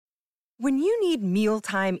When you need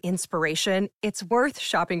mealtime inspiration, it's worth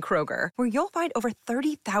shopping Kroger, where you'll find over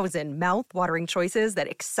 30,000 mouth-watering choices that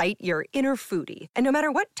excite your inner foodie. And no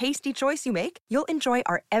matter what tasty choice you make, you'll enjoy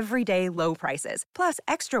our everyday low prices, plus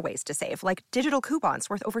extra ways to save, like digital coupons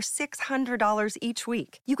worth over $600 each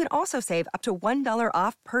week. You can also save up to $1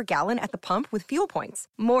 off per gallon at the pump with fuel points.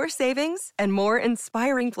 More savings and more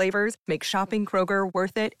inspiring flavors make shopping Kroger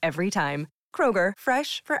worth it every time. Kroger,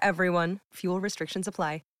 fresh for everyone. Fuel restrictions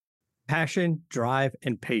apply. Passion, drive,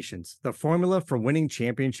 and patience. The formula for winning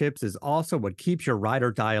championships is also what keeps your ride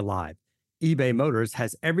or die alive. eBay Motors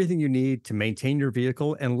has everything you need to maintain your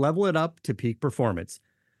vehicle and level it up to peak performance.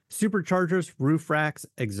 Superchargers, roof racks,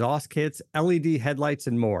 exhaust kits, LED headlights,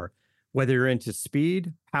 and more. Whether you're into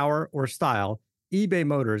speed, power, or style, eBay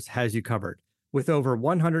Motors has you covered. With over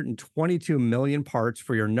 122 million parts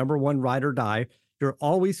for your number one ride or die, you'll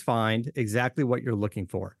always find exactly what you're looking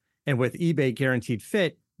for. And with eBay Guaranteed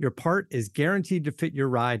Fit, your part is guaranteed to fit your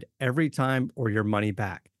ride every time or your money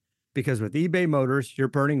back. Because with eBay Motors, you're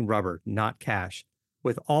burning rubber, not cash.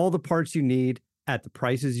 With all the parts you need at the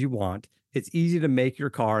prices you want, it's easy to make your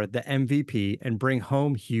car the MVP and bring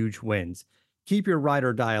home huge wins. Keep your ride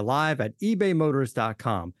or die alive at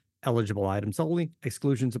ebaymotors.com. Eligible items only.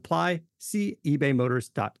 Exclusions apply. See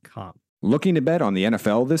ebaymotors.com. Looking to bet on the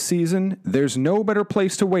NFL this season? There's no better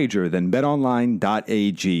place to wager than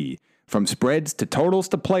betonline.ag. From spreads to totals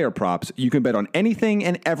to player props, you can bet on anything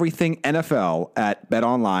and everything NFL at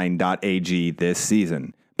betonline.ag this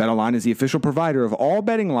season. BetOnline is the official provider of all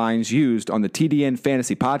betting lines used on the TDN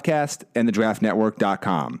Fantasy Podcast and the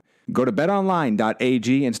DraftNetwork.com. Go to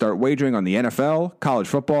betonline.ag and start wagering on the NFL, college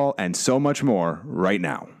football, and so much more right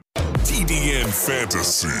now. TDN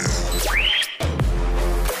Fantasy.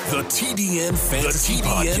 The TDN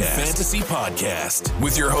Fantasy Podcast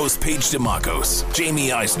with your hosts Paige DeMacos,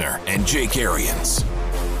 Jamie Eisner, and Jake Arians.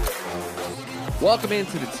 Welcome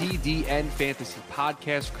into the TDN Fantasy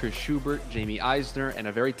Podcast. Chris Schubert, Jamie Eisner, and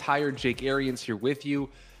a very tired Jake Arians here with you.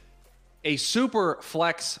 A super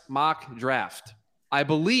flex mock draft. I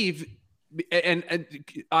believe, and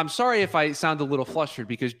I'm sorry if I sound a little flustered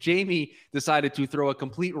because Jamie decided to throw a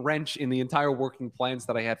complete wrench in the entire working plans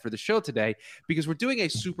that I had for the show today because we're doing a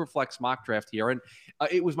super flex mock draft here. And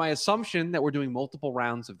it was my assumption that we're doing multiple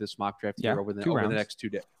rounds of this mock draft here over the next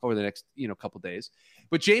couple days.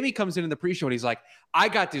 But Jamie comes in the pre-show and he's like, I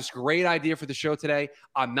got this great idea for the show today.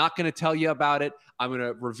 I'm not going to tell you about it. I'm going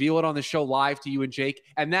to reveal it on the show live to you and Jake.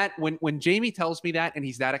 And that when Jamie tells me that and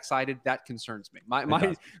he's that excited, that concerns me.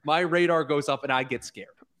 My radar goes up and I get scared.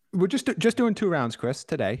 We're just doing 2 rounds, Chris,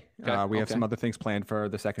 today. Okay. We have some other things planned for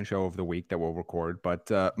the second show of the week that we'll record.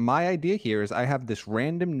 But my idea here is I have this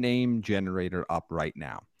random name generator up right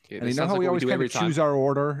now. Okay, and you know how we always kind of choose our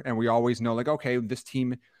order and we always know like, okay, this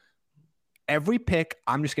team, every pick,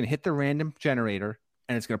 I'm just going to hit the random generator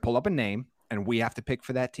and it's going to pull up a name and we have to pick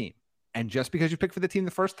for that team. And just because you pick for the team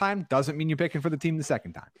the first time doesn't mean you're picking for the team the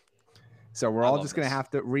second time. So we're all just going to have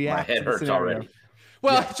to react. My head hurts already.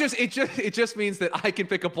 Well, it just means that I can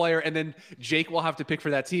pick a player and then Jake will have to pick for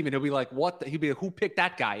that team and he'll be like, he'll be like, who picked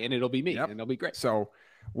that guy? And it'll be me and it'll be great. So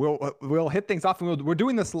we'll hit things off and we're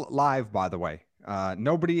doing this live, by the way.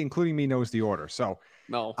 Nobody, including me, knows the order. So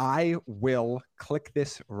no, I will click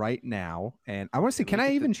this right now. And I want to see, can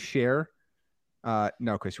I even share?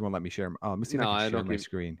 No, Chris, you won't let me share. Let me see if I can share my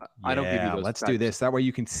screen. I don't give you those. Let's do this. That way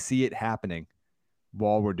you can see it happening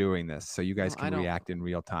while we're doing this, so you guys can react in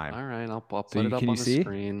real time. All right, I'll put it up on the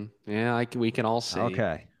screen. Yeah, we can all see.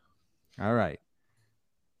 Okay. All right.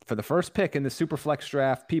 For the first pick in the Superflex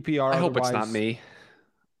draft, PPR. I hope it's not me.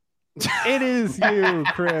 It is you,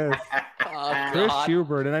 Chris. Chris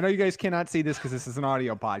Schubert. And I know you guys cannot see this because this is an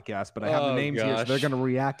audio podcast, but I have the names here, so they're going to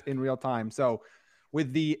react in real time. So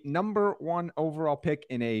with the number 1 overall pick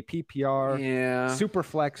in a PPR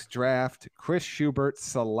Superflex draft, Chris Schubert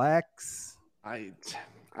selects...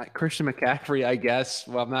 Christian McCaffrey, I guess.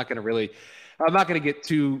 Well, I'm not going to get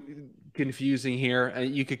too confusing here.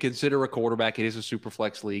 You could consider a quarterback. It is a super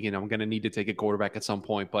flex league, and I'm going to need to take a quarterback at some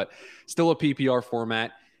point, but still a PPR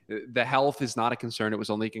format. The health is not a concern. It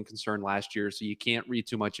was only a concern last year, so you can't read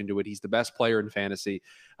too much into it. He's the best player in fantasy.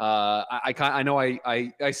 I know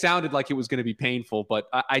I sounded like it was going to be painful, but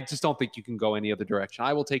I just don't think you can go any other direction.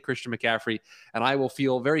 I will take Christian McCaffrey, and I will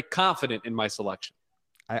feel very confident in my selection.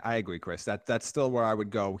 I agree, Chris. That's still where I would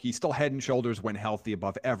go. He's still head and shoulders when healthy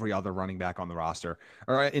above every other running back on the roster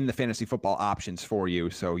or in the fantasy football options for you.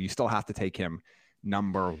 So you still have to take him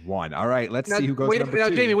number 1. All right, let's see who goes number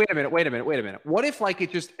 2. Jamie, wait a minute. What if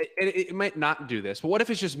it might not do this, but what if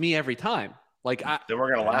it's just me every time? Like, Then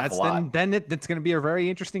we're gonna laugh a lot. Then it's gonna be a very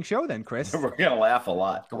interesting show, then, Chris. We're gonna laugh a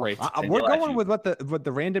lot. Great. We're going with what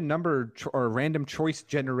the random number or random choice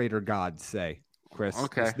generator gods say, Chris.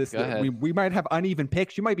 Okay, go ahead. We might have uneven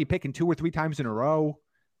picks. You might be picking 2 or 3 times in a row.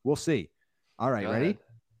 We'll see. All right, Go ready? ahead.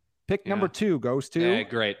 Pick number 2 goes to. Yeah,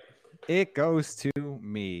 great. It goes to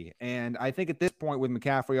me. And I think at this point with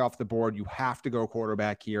McCaffrey off the board, you have to go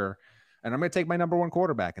quarterback here. And I'm going to take my number 1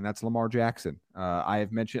 quarterback, and that's Lamar Jackson. I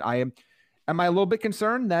have mentioned am I a little bit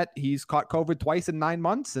concerned that he's caught COVID twice in 9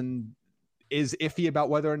 months and is iffy about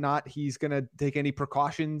whether or not he's going to take any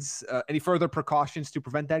further precautions to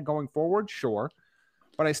prevent that going forward? Sure.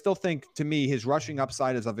 But I still think, to me, his rushing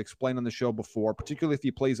upside, as I've explained on the show before, particularly if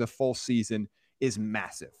he plays a full season, is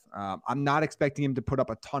massive. I'm not expecting him to put up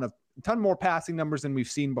a ton more passing numbers than we've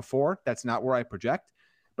seen before. That's not where I project.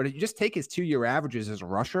 But if you just take his 2-year averages as a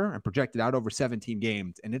rusher and project it out over 17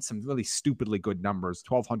 games, and it's some really stupidly good numbers,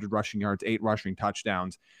 1,200 rushing yards, 8 rushing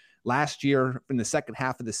touchdowns. Last year, in the second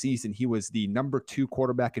half of the season, he was the number 2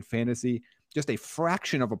 quarterback in fantasy, just a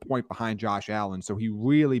fraction of a point behind Josh Allen. So he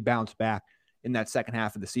really bounced back in that second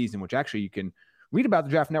half of the season, which actually you can read about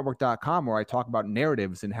at thedraftnetwork.com, where I talk about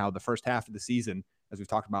narratives and how the first half of the season, as we've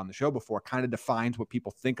talked about on the show before, kind of defines what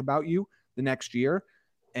people think about you the next year.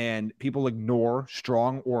 And people ignore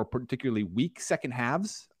strong or particularly weak second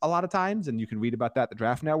halves a lot of times. And you can read about that at the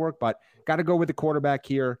Draft Network, but got to go with the quarterback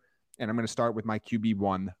here. And I'm going to start with my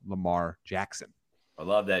QB1, Lamar Jackson. I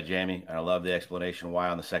love that, Jamie. And I love the explanation why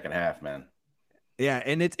on the second half, man. Yeah,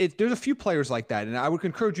 and there's a few players like that, and I would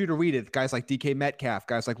encourage you to read it. Guys like DK Metcalf,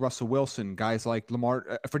 guys like Russell Wilson, guys like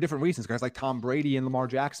Lamar, for different reasons, guys like Tom Brady and Lamar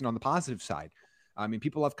Jackson on the positive side. I mean,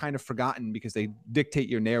 people have kind of forgotten because they dictate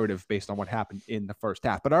your narrative based on what happened in the first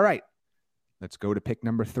half. But all right, let's go to pick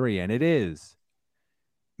number 3, and it is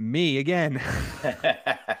me again.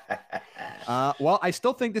 Well, I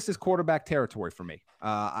still think this is quarterback territory for me.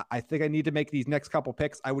 I think I need to make these next couple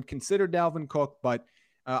picks. I would consider Dalvin Cook, but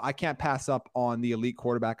I can't pass up on the elite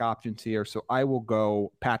quarterback options here. So I will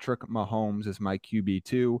go Patrick Mahomes as my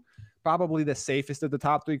QB2. Probably the safest of the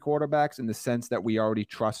top 3 quarterbacks in the sense that we already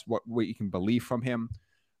trust what you can believe from him.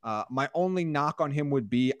 My only knock on him would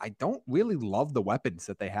be I don't really love the weapons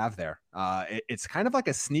that they have there. It's kind of like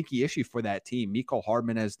a sneaky issue for that team. Mecole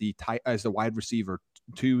Hardman as the wide receiver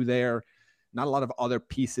 2 there. Not a lot of other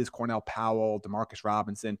pieces. Cornell Powell, Demarcus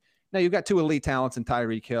Robinson. Now, you've got 2 elite talents in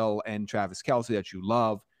Tyreek Hill and Travis Kelce that you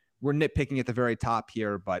love. We're nitpicking at the very top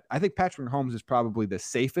here, but I think Patrick Mahomes is probably the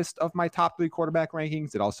safest of my top 3 quarterback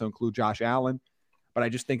rankings. It also includes Josh Allen, but I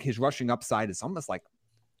just think his rushing upside is almost like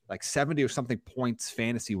 70 or something points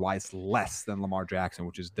fantasy-wise less than Lamar Jackson,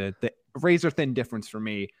 which is the razor-thin difference for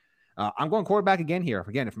me. I'm going quarterback again here.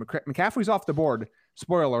 Again, if McCaffrey's off the board,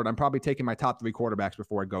 spoiler alert, I'm probably taking my top 3 quarterbacks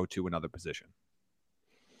before I go to another position.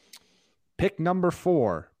 Pick number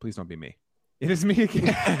 4. Please don't be me. It is me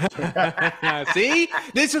again. See?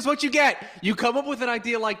 This is what you get. You come up with an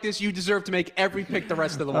idea like this, you deserve to make every pick the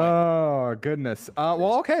rest of the way. Oh, goodness.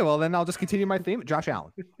 Well, okay. Well, then I'll just continue my theme. Josh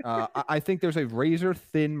Allen. I think there's a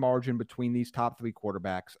razor-thin margin between these top 3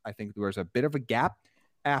 quarterbacks. I think there's a bit of a gap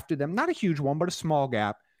after them. Not a huge one, but a small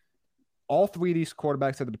gap. All 3 of these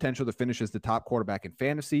quarterbacks have the potential to finish as the top quarterback in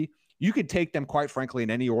fantasy. You could take them, quite frankly, in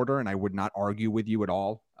any order, and I would not argue with you at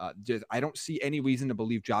all. I don't see any reason to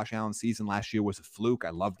believe Josh Allen's season last year was a fluke. I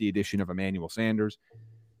love the addition of Emmanuel Sanders.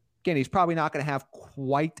 Again, he's probably not going to have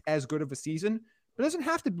quite as good of a season, but doesn't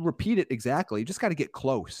have to repeat it exactly. You just got to get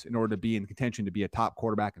close in order to be in contention to be a top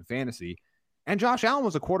quarterback in fantasy. And Josh Allen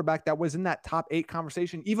was a quarterback that was in that top 8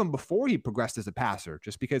 conversation even before he progressed as a passer,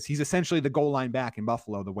 just because he's essentially the goal line back in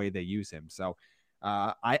Buffalo the way they use him. So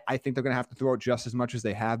I think they're going to have to throw it just as much as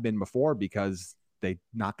they have been before because they're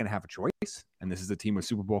not going to have a choice. And this is a team with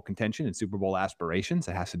Super Bowl contention and Super Bowl aspirations.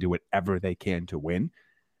 It has to do whatever they can to win.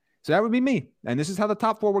 So that would be me. And this is how the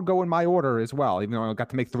top 4 would go in my order as well, even though I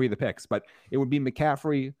got to make 3 of the picks. But it would be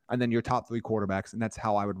McCaffrey and then your top 3 quarterbacks. And that's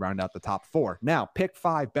how I would round out the top 4. Now, pick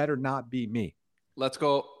 5 better not be me. Let's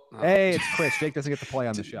go. Hey, it's Chris. Jake doesn't get to play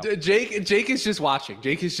on the show. Jake is just watching.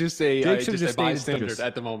 Jake is just a bystander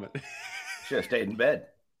at the moment. Should have stayed in bed.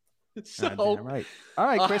 So, right. All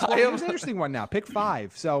right, Chris. Well, here's an interesting one now. Pick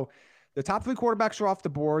 5. So the top 3 quarterbacks are off the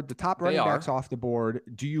board. The top running backs off the board.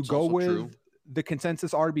 Do you go with the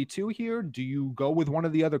consensus RB2 here? Do you go with one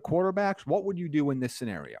of the other quarterbacks? What would you do in this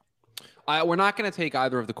scenario? We're not going to take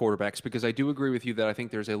either of the quarterbacks because I do agree with you that I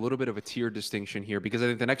think there's a little bit of a tier distinction here because I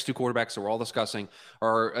think the next 2 quarterbacks that we're all discussing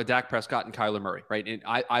are Dak Prescott and Kyler Murray, right? And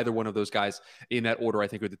either one of those guys in that order, I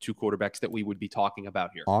think, are the 2 quarterbacks that we would be talking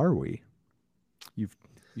about here. Are we? You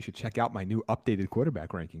should check out my new updated quarterback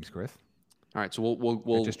rankings, Chris. All right, so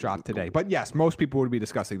we'll just dropped today. But yes, most people would be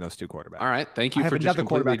discussing those two quarterbacks. All right, thank you I for have just another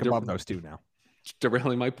quarterback above those two now.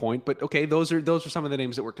 Derailing my point, but okay, those are some of the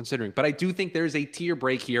names that we're considering. But I do think there's a tier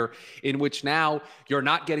break here in which now you're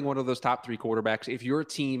not getting one of those top three quarterbacks. If you're a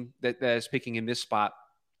team that is picking in this spot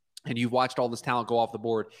and you've watched all this talent go off the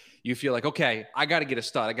board, you feel like, okay, I got to get a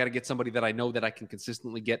stud. I got to get somebody that I know that I can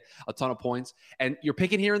consistently get a ton of points. And you're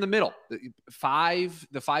picking here in the middle, the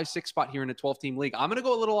 5-6 spot here in a 12-team league. I'm going to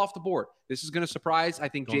go a little off the board. This is going to surprise, I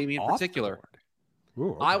think, Jamie in particular.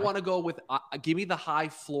 Ooh, okay. I want to go with give me the high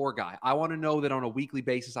floor guy. I want to know that on a weekly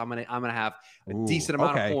basis, I'm gonna have a decent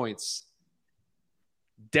amount of points.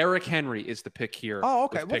 Derrick Henry is the pick here. Oh,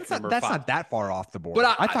 okay. Well, that's not that far off the board.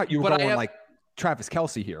 But I thought you were going like Travis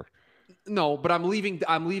Kelce here. No, but I'm leaving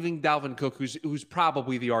Dalvin Cook, who's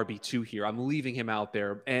probably the RB2 here. I'm leaving him out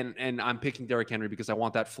there, and I'm picking Derrick Henry because I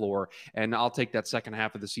want that floor, and I'll take that second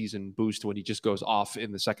half of the season boost when he just goes off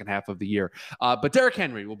in the second half of the year. But Derrick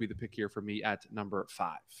Henry will be the pick here for me at number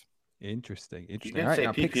 5. Interesting. You did say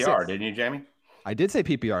PPR, didn't you, Jamie? I did say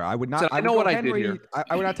PPR. I would not. So I know what Henry, I did here.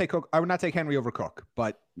 I would not take Cook. I would not take Henry over Cook,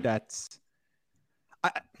 but that's.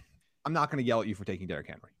 I'm not going to yell at you for taking Derrick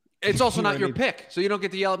Henry. It's also not your pick, so you don't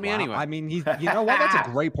get to yell at me anyway. I mean, you know what? That's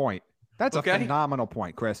a great point. That's a phenomenal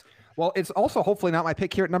point, Chris. Well, it's also hopefully not my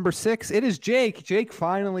pick here at number 6. It is Jake. Jake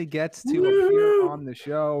finally gets to appear on the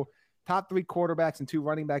show. Top 3 quarterbacks and 2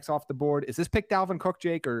 running backs off the board. Is this pick Dalvin Cook,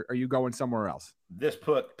 Jake, or are you going somewhere else? This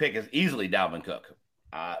pick is easily Dalvin Cook.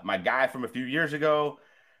 My guy from a few years ago.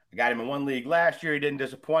 I got him in one league last year. He didn't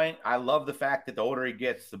disappoint. I love the fact that the older he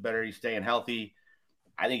gets, the better he's staying healthy.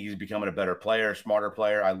 I think he's becoming a better player, smarter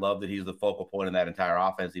player. I love that he's the focal point in that entire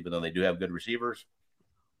offense, even though they do have good receivers.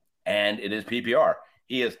 And it is PPR.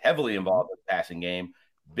 He is heavily involved in the passing game.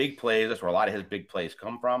 Big plays. That's where a lot of his big plays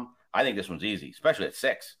come from. I think this one's easy, especially at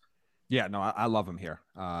 6. Yeah, no, I love him here.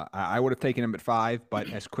 I would have taken him at 5,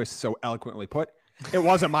 but as Chris so eloquently put, it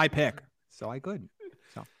wasn't my pick, so I couldn't.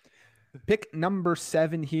 So, pick number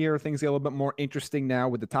 7 here. Things get a little bit more interesting now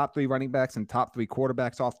with the top 3 running backs and top 3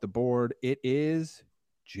 quarterbacks off the board. It is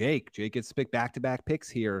Jake. Jake gets to pick back-to-back picks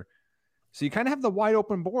here. So you kind of have the wide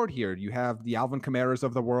open board here. You have the Alvin Kamaras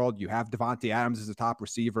of the world. You have Davante Adams as a top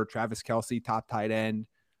receiver, Travis Kelce, top tight end,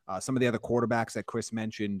 some of the other quarterbacks that Chris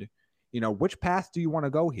mentioned. You know, which path do you want to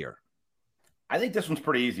go here? I think this one's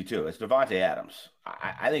pretty easy too. It's Davante Adams.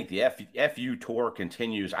 I think the FU tour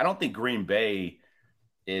continues. I don't think Green Bay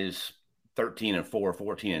is 13-4,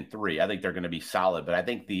 14-3. I think they're going to be solid, but I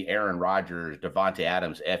think the Aaron Rodgers, Davante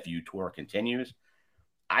Adams FU tour continues.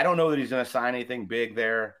 I don't know that he's going to sign anything big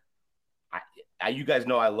there. You guys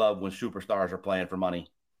know I love when superstars are playing for money,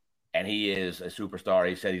 and he is a superstar.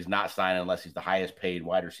 He said he's not signing unless he's the highest paid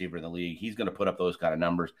wide receiver in the league. He's going to put up those kind of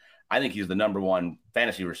numbers. I think he's the number 1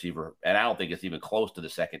 fantasy receiver, and I don't think it's even close to the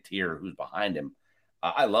second tier who's behind him.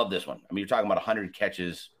 I love this one. I mean, you're talking about 100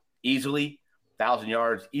 catches easily, 1,000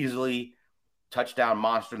 yards easily, touchdown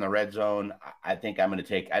monster in the red zone. I think I'm going to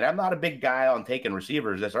take – and I'm not a big guy on taking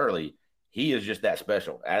receivers this early. He is just that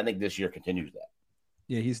special. And I think this year continues that.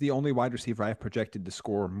 Yeah, he's the only wide receiver I have projected to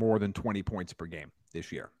score more than 20 points per game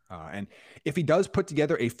this year. And if he does put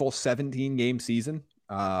together a full 17-game season,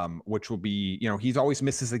 which will be, you know, he's always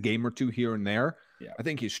misses a game or two here and there. Yeah. I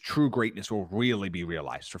think his true greatness will really be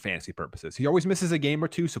realized for fantasy purposes. He always misses a game or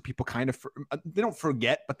two, so people kind of they don't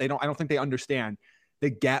forget, but I don't think they understand the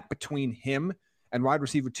gap between him and wide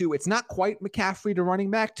receiver 2. It's not quite McCaffrey to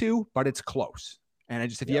running back 2, but it's close. And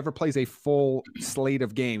if he ever plays a full slate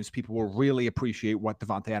of games, people will really appreciate what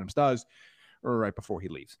Davante Adams does right before he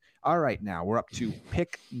leaves. All right, now we're up to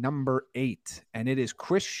pick number 8, and it is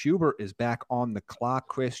Chris Schubert is back on the clock.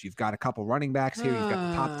 Chris, you've got a couple running backs here. You've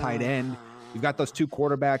got the top tight end. You've got those 2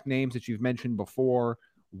 quarterback names that you've mentioned before.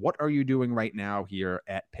 What are you doing right now here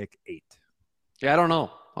at pick 8? Yeah, I don't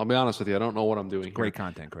know. I'll be honest with you. I don't know what I'm doing. Great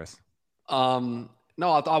content, Chris.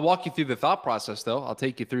 No, I'll walk you through the thought process, though. I'll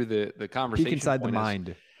take you through the conversation. Peek inside the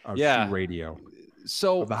mind of Shoe Radio.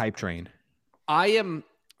 So of the hype train. I am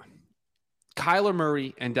Kyler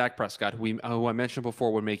Murray and Dak Prescott, who I mentioned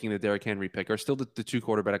before when making the Derrick Henry pick, are still the two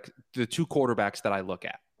quarterbacks that I look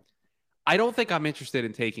at. I don't think I'm interested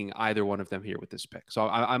in taking either one of them here with this pick. So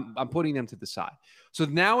I'm putting them to the side. So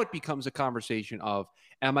now it becomes a conversation of,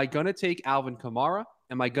 am I going to take Alvin Kamara?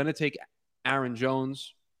 Am I going to take Aaron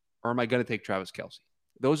Jones? Or am I going to take Travis Kelce?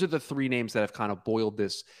 Those are the 3 names that have kind of boiled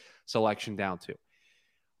this selection down to.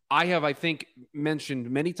 I have, I think,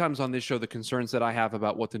 mentioned many times on this show the concerns that I have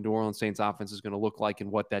about what the New Orleans Saints offense is going to look like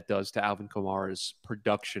and what that does to Alvin Kamara's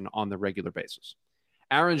production on the regular basis.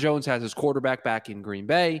 Aaron Jones has his quarterback back in Green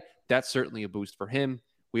Bay. That's certainly a boost for him.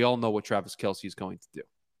 We all know what Travis Kelce is going to do.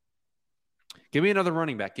 Give me another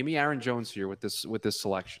running back. Give me Aaron Jones here with this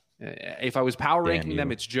selection. If I was power ranking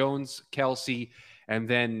them, it's Jones, Kelce, and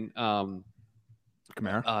then Kamara.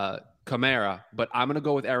 But I'm going to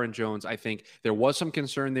go with Aaron Jones. I think there was some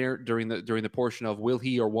concern there during the portion of will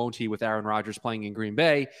he or won't he with Aaron Rodgers playing in Green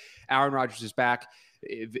Bay. Aaron Rodgers is back.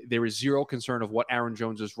 There is zero concern of what Aaron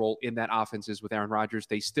Jones's role in that offense is with Aaron Rodgers.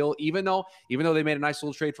 They still, even though they made a nice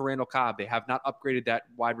little trade for Randall Cobb, they have not upgraded that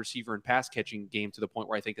wide receiver and pass catching game to the point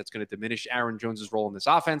where I think that's going to diminish Aaron Jones's role in this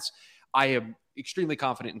offense. I am extremely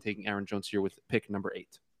confident in taking Aaron Jones here with pick number 8.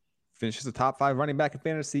 Finishes the top 5 running back in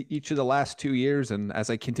fantasy each of the last 2 years. And as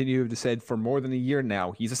I continue to say for more than a year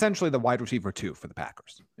now, he's essentially the wide receiver 2 for the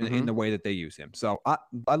Packers in the way that they use him. So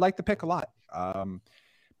I like the pick a lot.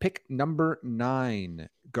 Pick number 9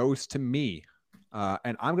 goes to me.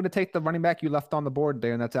 And I'm going to take the running back you left on the board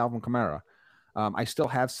there, and that's Alvin Kamara. I still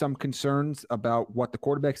have some concerns about what the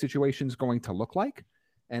quarterback situation is going to look like.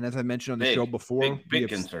 And as I mentioned on the show before, big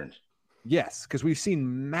concerns. Yes, because we've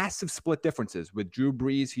seen massive split differences. With Drew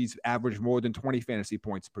Brees, he's averaged more than 20 fantasy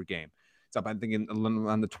points per game. It's up, I think,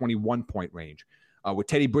 on the 21-point range. With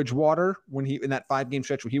Teddy Bridgewater, when he in that 5-game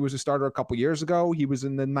stretch where he was a starter a couple years ago, he was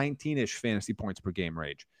in the 19-ish fantasy points per game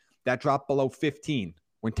range. That dropped below 15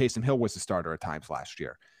 when Taysom Hill was the starter at times last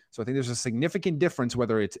year. So I think there's a significant difference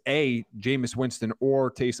whether it's Jameis Winston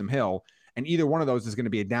or Taysom Hill, and either one of those is going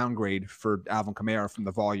to be a downgrade for Alvin Kamara from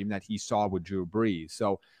the volume that he saw with Drew Brees.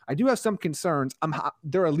 So I do have some concerns.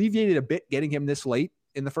 They're alleviated a bit getting him this late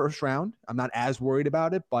in the first round. I'm not as worried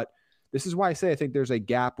about it, but this is why I say I think there's a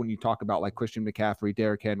gap when you talk about like Christian McCaffrey,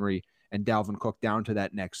 Derrick Henry, and Dalvin Cook down to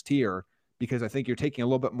that next tier, because I think you're taking a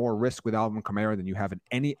little bit more risk with Alvin Kamara than you have at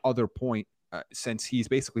any other point since he's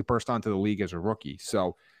basically burst onto the league as a rookie.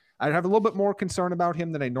 So I'd have a little bit more concern about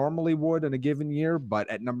him than I normally would in a given year, but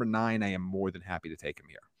at number 9, I am more than happy to take him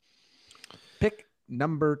here. Pick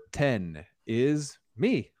number 10 is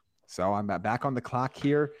me. So I'm back on the clock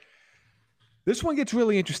here. This one gets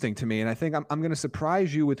really interesting to me, and I think I'm going to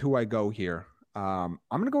surprise you with who I go here. I'm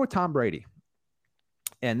going to go with Tom Brady.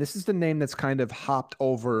 And this is the name that's kind of hopped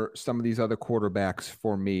over some of these other quarterbacks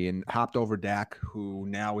for me, and hopped over Dak, who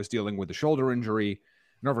now is dealing with a shoulder injury,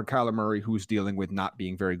 and over Kyler Murray, who's dealing with not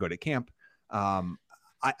being very good at camp.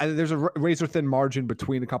 There's a razor-thin margin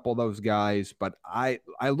between a couple of those guys, but I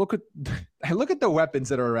look at the weapons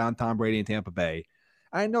that are around Tom Brady in Tampa Bay.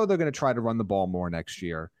 I know they're going to try to run the ball more next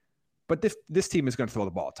year, but this team is going to throw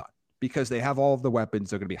the ball a ton because they have all of the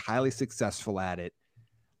weapons. They're going to be highly successful at it.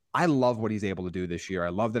 I love what he's able to do this year. I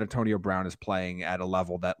love that Antonio Brown is playing at a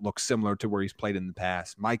level that looks similar to where he's played in the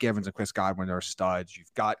past. Mike Evans and Chris Godwin are studs.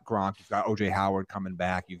 You've got Gronk. You've got O.J. Howard coming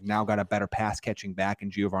back. You've now got a better pass-catching back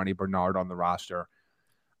in Giovanni Bernard on the roster.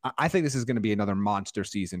 I think this is going to be another monster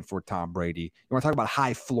season for Tom Brady. You want to talk about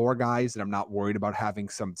high floor guys that I'm not worried about having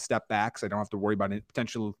some step backs. I don't have to worry about a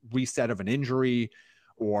potential reset of an injury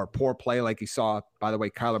or poor play like you saw. By the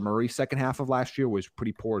way, Kyler Murray, second half of last year, was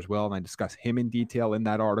pretty poor as well, and I discuss him in detail in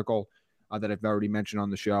that article that I've already mentioned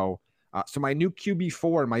on the show. So my new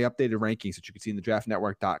QB4 in my updated rankings that you can see in the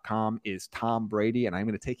draftnetwork.com is Tom Brady, and I'm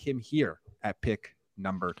going to take him here at pick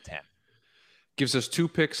number 10. Gives us 2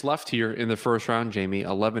 picks left here in the first round, Jamie,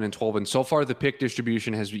 11 and 12. And so far, the pick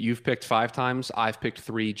distribution you've picked 5 times. I've picked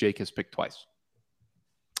 3. Jake has picked twice.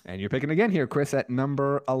 And you're picking again here, Chris, at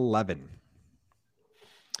number 11.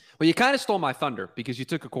 Well, you kind of stole my thunder because you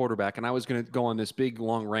took a quarterback, and I was going to go on this big,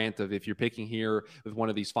 long rant of if you're picking here with one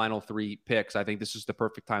of these final 3 picks, I think this is the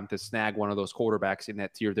perfect time to snag one of those quarterbacks in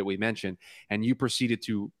that tier that we mentioned. And you proceeded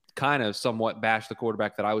to kind of somewhat bash the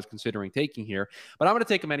quarterback that I was considering taking here, but I'm going to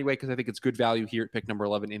take him anyway because I think it's good value here at pick number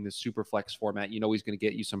 11 in this super flex format. You know he's going to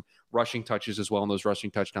get you some rushing touches as well, and those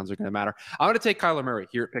rushing touchdowns are going to matter. I'm going to take Kyler Murray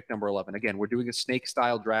here at pick number 11. Again, we're doing a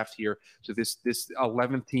snake-style draft here, so this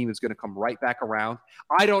 11th team is going to come right back around.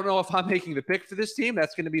 I don't know if I'm making the pick for this team.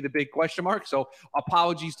 That's going to be the big question mark, so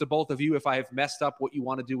apologies to both of you if I have messed up what you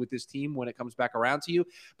want to do with this team when it comes back around to you,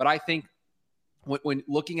 but I think when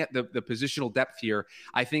looking at the positional depth here,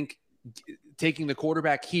 I think taking the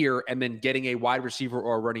quarterback here and then getting a wide receiver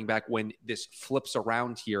or a running back when this flips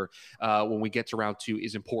around here, when we get to round 2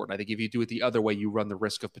 is important. I think if you do it the other way, you run the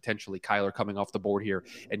risk of potentially Kyler coming off the board here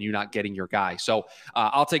and you not getting your guy. So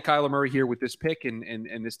I'll take Kyler Murray here with this pick,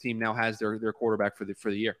 and this team now has their quarterback for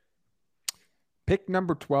the year. Pick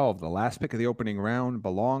number 12, the last pick of the opening round,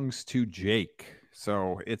 belongs to Jake.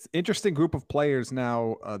 So it's interesting group of players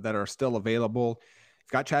now that are still available.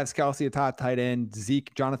 You've got Travis Kelce at top tight end,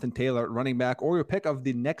 Zeke, Jonathan Taylor at running back, or your pick of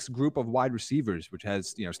the next group of wide receivers, which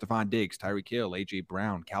has, Stephon Diggs, Tyreek Hill, A.J.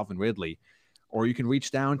 Brown, Calvin Ridley. Or you can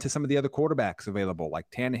reach down to some of the other quarterbacks available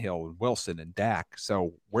like Tannehill, Wilson, and Dak.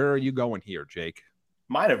 So where are you going here, Jake?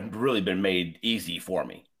 might have really been made easy for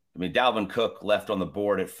me. I mean, Dalvin Cook left on the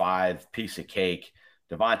board at 5, piece of cake.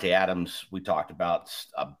 Davante Adams, we talked about,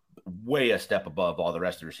 way a step above all the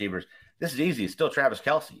rest of the receivers. This is easy. It's still Travis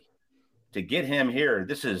Kelce. To get him here,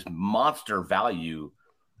 this is monster value.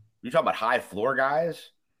 You talk about high floor guys.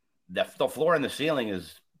 The floor and the ceiling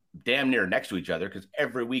is damn near next to each other because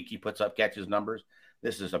every week he puts up catches numbers.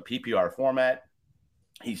 This is a PPR format.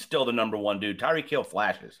 He's still the number one dude. Tyreek Hill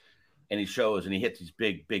flashes, and he shows, and he hits these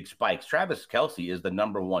big spikes. Travis Kelce is the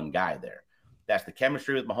number one guy there. That's the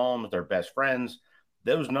chemistry with Mahomes. They're best friends.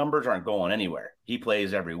 Those numbers aren't going anywhere. He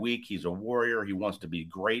plays every week. He's a warrior. He wants to be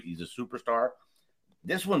great. He's a superstar.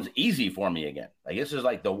 This one's easy for me again. Like, this is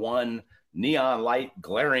like the one neon light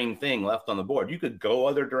glaring thing left on the board. You could go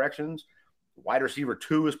other directions. Wide receiver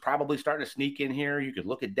 2 is probably starting to sneak in here. You could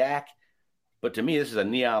look at Dak. But to me, this is a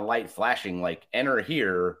neon light flashing, like, enter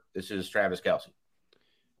here. This is Travis Kelce.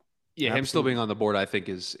 Yeah, Absolutely. him still being on the board, I think,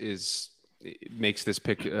 makes this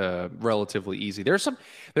pick relatively easy. There are some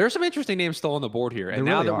interesting names still on the board here. And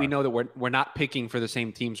now that we know that we're not picking for the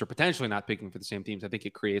same teams, or potentially not picking for the same teams, I think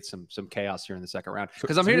it creates some chaos here in the second round.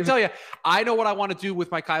 Because I'm here to tell you, I know what I want to do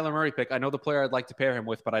with my Kyler Murray pick. I know the player I'd like to pair him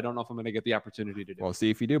with, but I don't know if I'm going to get the opportunity to do it. We'll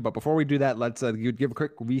see if you do. But before we do that, let's give a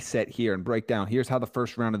quick reset here and break down. Here's how the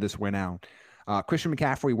first round of this went out. Christian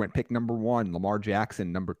McCaffrey went pick number 1, Lamar Jackson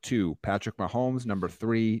number 2, Patrick Mahomes number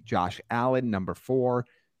 3, Josh Allen number 4,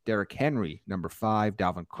 Derrick Henry number 5,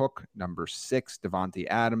 Dalvin Cook number 6, Davante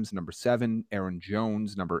Adams number 7, Aaron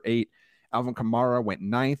Jones number 8, Alvin Kamara went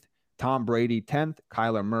 9th, Tom Brady 10th,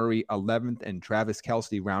 Kyler Murray 11th, and Travis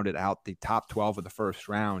Kelce rounded out the top 12 of the first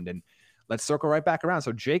round. And let's circle right back around.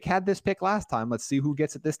 So Jake had this pick last time. Let's see who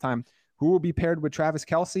gets it this time. Who will be paired with Travis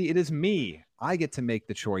Kelce? It is me. I get to make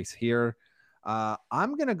the choice here.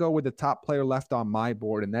 I'm going to go with the top player left on my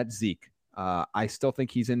board, and that's Zeke. I still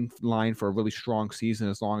think he's in line for a really strong season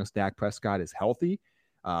as long as Dak Prescott is healthy.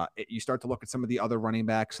 You start to look at some of the other running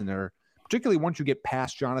backs, and they're particularly once you get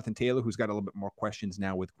past Jonathan Taylor, who's got a little bit more questions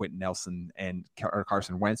now with Quentin Nelson and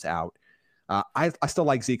Carson Wentz out. I still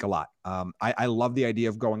like Zeke a lot. I love the idea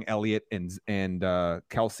of going Elliott and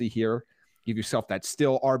Kelce here. Give yourself that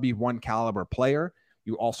still RB1 caliber player.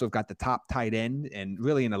 You also have got the top tight end and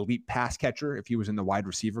really an elite pass catcher if he was in the wide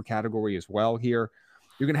receiver category as well here.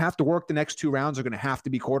 You're going to have to work the next 2 rounds. Are going to have to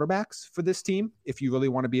be quarterbacks for this team if you really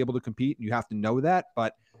want to be able to compete, and you have to know that.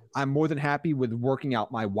 But I'm more than happy with working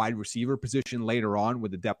out my wide receiver position later on with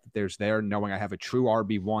the depth that there's there, knowing I have a true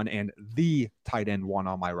RB1 and the tight end 1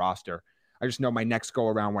 on my roster. I just know my next go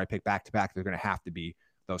around when I pick back-to-back, they're going to have to be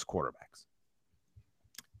those quarterbacks.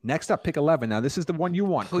 Next up, pick 11. Now, this is the one you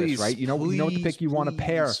want, Chris, right? You know what the pick you want to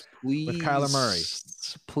pair with Kyler Murray.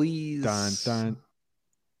 Please. Dun, dun.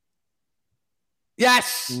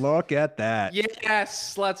 Yes. Look at that.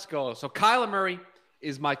 Yes. Let's go. So Kyler Murray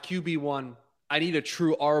is my QB1. I need a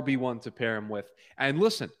true RB1 to pair him with. And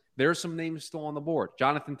listen, there are some names still on the board.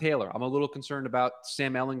 Jonathan Taylor. I'm a little concerned about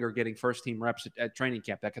Sam Ehlinger getting first-team reps at training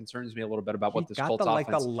camp. That concerns me a little bit about what this Colts offense.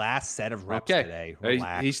 Like the last set of reps today.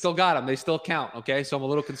 He still got them. They still count. Okay, so I'm a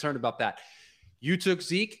little concerned about that. You took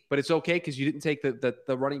Zeke, but it's okay because you didn't take the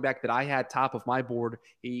running back that I had top of my board.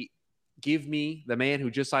 Give me the man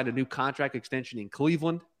who just signed a new contract extension in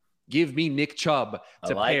Cleveland. Give me Nick Chubb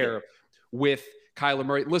to pair with Kyler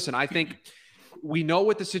Murray. Listen, I think we know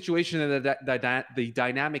what the situation and the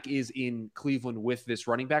dynamic is in Cleveland with this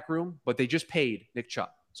running back room, but they just paid Nick Chubb.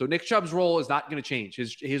 So Nick Chubb's role is not going to change.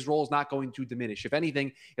 His role is not going to diminish. If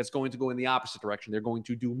anything, it's going to go in the opposite direction. They're going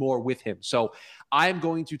to do more with him. So I'm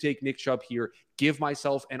going to take Nick Chubb here, give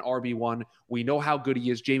myself an RB1. We know how good he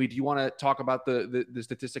is. Jamie, do you want to talk about the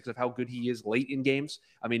statistics of how good he is late in games?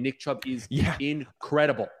 I mean, Nick Chubb is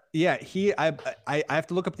incredible. Yeah, I have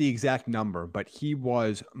to look up the exact number, but he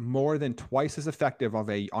was more than twice as effective on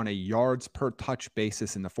a yards per touch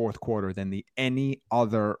basis in the fourth quarter than any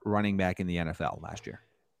other running back in the NFL last year.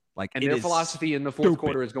 And their philosophy in the fourth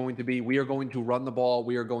quarter is going to be, we are going to run the ball,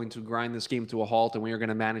 we are going to grind this game to a halt, and we are going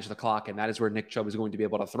to manage the clock. And that is where Nick Chubb is going to be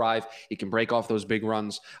able to thrive. He can break off those big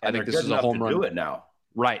runs. I think this is a home run. Do it now,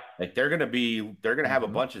 right? Like they're going to have a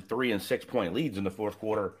bunch of 3- and 6-point leads in the fourth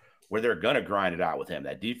quarter where they're going to grind it out with him.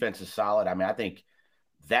 That defense is solid. I mean, I think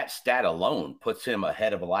that stat alone puts him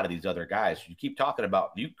ahead of a lot of these other guys. You keep talking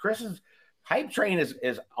about Chris's hype train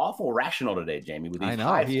is awful rational today, Jamie, with these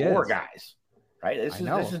high floor guys. Right. This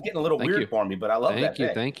is getting a little weird for me, but I love that.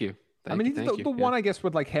 Thank you. I mean, the one I guess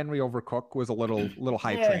with like Henry over Cook was a little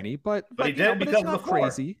hype trainy, but he did because it's not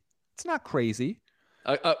crazy. It's not crazy.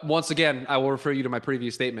 Once again, I will refer you to my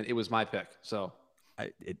previous statement. It was my pick. So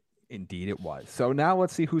indeed it was. So now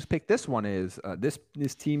let's see whose pick this one is.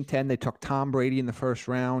 This Team 10, they took Tom Brady in the first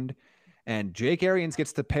round. And Jake Arians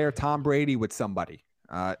gets to pair Tom Brady with somebody.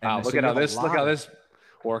 Look how this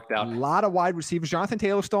worked out. A lot of wide receivers. Jonathan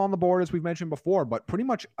Taylor's still on the board, as we've mentioned before, but pretty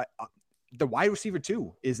much the wide receiver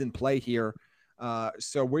too is in play here.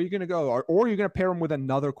 So where are you going to go? Or you're going to pair him with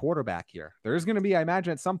another quarterback here. There's going to be, I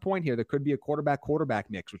imagine at some point here, there could be a quarterback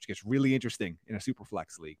mix, which gets really interesting in a super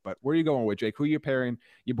flex league. But where are you going with, Jake? Who are you pairing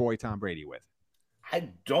your boy Tom Brady with? I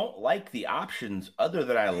don't like the options other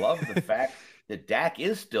than I love the fact that Dak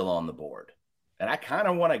is still on the board. And I kind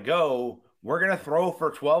of want to go, we're going to throw for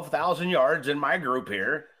 12,000 yards in my group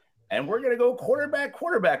here. And we're going to go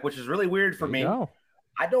quarterback, which is really weird for me.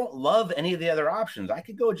 I don't love any of the other options. I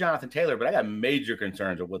could go Jonathan Taylor, but I got major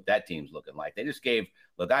concerns with what that team's looking like. They just gave,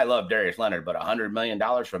 look, I love Darius Leonard, but $100 million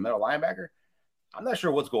for a middle linebacker? I'm not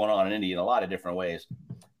sure what's going on in Indy in a lot of different ways.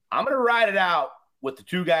 I'm going to ride it out with the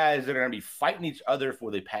two guys that are going to be fighting each other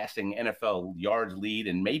for the passing NFL yards lead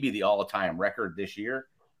and maybe the all-time record this year.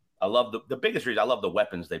 I love the biggest reason, I love the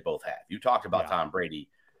weapons they both have. You talked about Tom Brady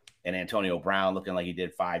and Antonio Brown looking like he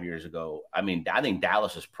did 5 years ago. I mean, I think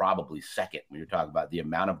Dallas is probably second when you're talking about the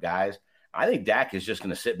amount of guys. I think Dak is just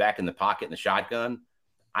going to sit back in the pocket in the shotgun.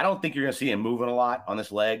 I don't think you're going to see him moving a lot on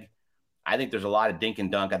this leg. I think there's a lot of dink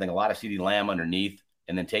and dunk. I think a lot of CeeDee Lamb underneath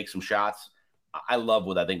and then take some shots. I love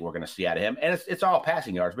what I think we're going to see out of him. And it's all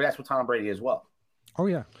passing yards, but that's what Tom Brady is as well. Oh,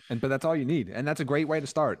 yeah. But that's all you need. And that's a great way to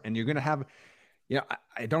start. And you're going to have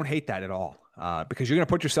I don't hate that at all because you're going to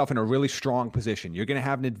put yourself in a really strong position. You're going to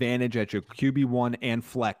have an advantage at your QB1 and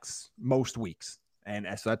flex most weeks. And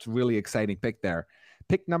so that's really exciting pick there.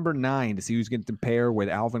 Pick number 9 to see who's going to pair with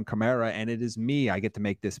Alvin Kamara. And it is me. I get to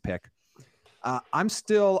make this pick. I'm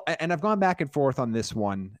still, and I've gone back and forth on this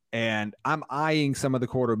one, and I'm eyeing some of the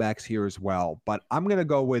quarterbacks here as well. But I'm going to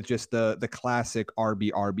go with just the classic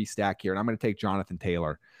RB stack here. And I'm going to take Jonathan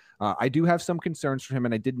Taylor. I do have some concerns for him,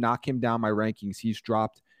 and I did knock him down my rankings. He's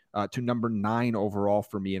dropped to number 9 overall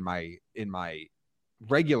for me in my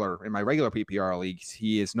regular PPR leagues.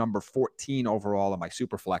 He is number 14 overall in my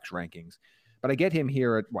super flex rankings. But I get him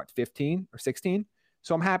here at 15 or 16.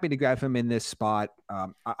 So I'm happy to grab him in this spot.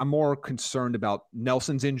 I'm more concerned about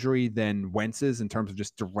Nelson's injury than Wentz's in terms of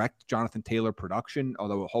just direct Jonathan Taylor production,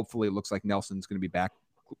 although hopefully it looks like Nelson's going to be back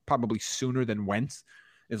probably sooner than Wentz.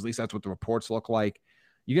 At least that's what the reports look like.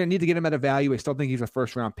 You're going to need to get him at a value. I still think he's a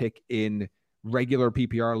first-round pick in regular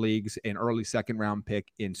PPR leagues and early second-round pick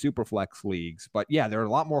in Superflex leagues. But, yeah, there are a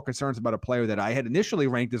lot more concerns about a player that I had initially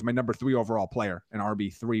ranked as my number 3 overall player in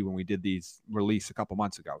RB3 when we did these release a couple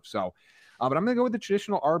months ago. So, but I'm going to go with the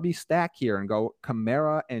traditional RB stack here and go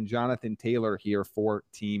Kamara and Jonathan Taylor here for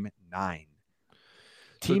Team 9.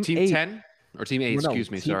 Team 10? Or Team 8,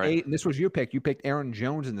 excuse me, Team sorry. 8, and this was your pick. You picked Aaron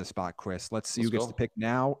Jones in this spot, Chris. Let's see who gets to pick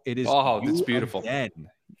now. It is it's beautiful. Again.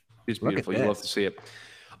 It's beautiful. You love to see it.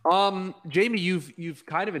 Jamie, you've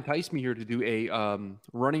kind of enticed me here to do a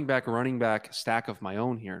running back stack of my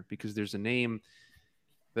own here because there's a name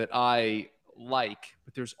that I like,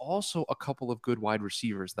 but there's also a couple of good wide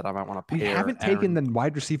receivers that I might want to pair. We haven't taken the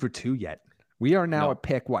wide receiver 2 yet. We are now at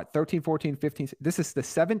pick, 13, 14, 15. This is the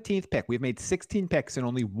 17th pick. We've made 16 picks and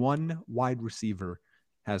only one wide receiver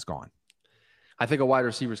has gone. I think a wide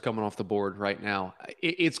receiver is coming off the board right now.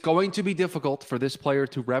 It's going to be difficult for this player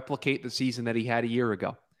to replicate the season that he had a year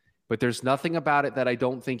ago. But there's nothing about it that I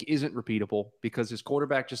don't think isn't repeatable because his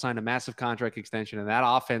quarterback just signed a massive contract extension, and that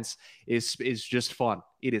offense is just fun.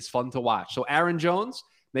 It is fun to watch. So Aaron Jones,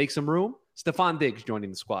 make some room. Stephon Diggs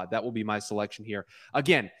joining the squad. That will be my selection here.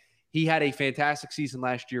 Again, he had a fantastic season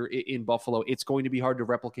last year in Buffalo. It's going to be hard to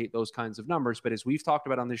replicate those kinds of numbers. But as we've talked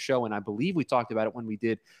about on this show, and I believe we talked about it when we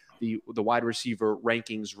did the wide receiver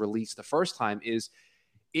rankings release the first time,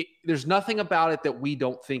 there's nothing about it that we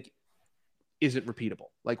don't think isn't repeatable.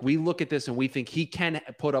 Like we look at this and we think he can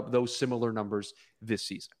put up those similar numbers this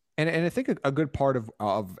season. And I think a good part of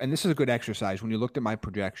and this is a good exercise when you looked at my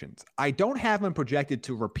projections. I don't have him projected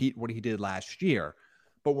to repeat what he did last year.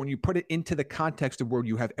 But when you put it into the context of where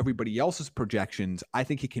you have everybody else's projections, I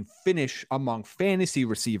think he can finish among fantasy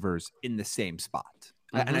receivers in the same spot.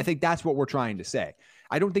 Mm-hmm. And I think that's what we're trying to say.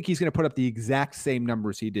 I don't think he's going to put up the exact same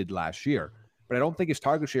numbers he did last year, but I don't think his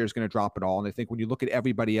target share is going to drop at all. And I think when you look at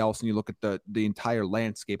everybody else and you look at the entire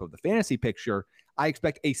landscape of the fantasy picture, I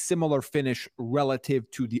expect a similar finish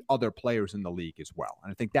relative to the other players in the league as well.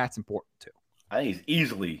 And I think that's important too. I think he's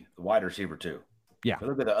easily the wide receiver too. Yeah. If you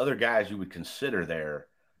look at the other guys you would consider there.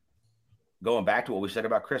 Going back to what we said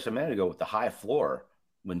about Chris a minute ago with the high floor,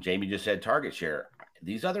 when Jamie just said target share,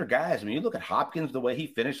 these other guys, I mean, you look at Hopkins, the way he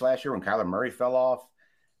finished last year when Kyler Murray fell off,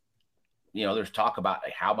 there's talk about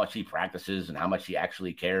how much he practices and how much he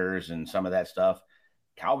actually cares and some of that stuff.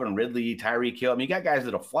 Calvin Ridley, Tyreek Hill, I mean, you got guys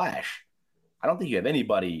that'll flash. I don't think you have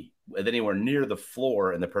anybody with anywhere near the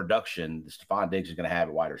floor and the production Stephon Diggs is going to have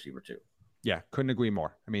at wide receiver too. Yeah, couldn't agree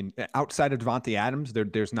more. I mean, outside of Davante Adams,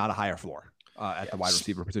 there's not a higher floor at the wide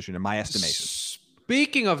receiver position, in my estimation.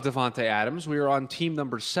 Speaking of Davante Adams, we are on team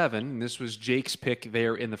number 7, and this was Jake's pick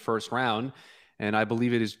there in the first round, and I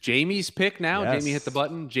believe it is Jamie's pick now. Yes. Jamie hit the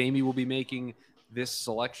button. Jamie will be making this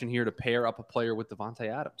selection here to pair up a player with Davante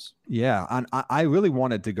Adams. Yeah, and I really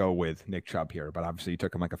wanted to go with Nick Chubb here, but obviously you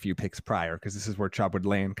took him like a few picks prior because this is where Chubb would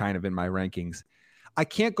land kind of in my rankings. I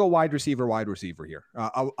can't go wide receiver here.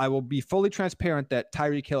 I will be fully transparent that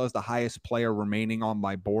Tyreek Hill is the highest player remaining on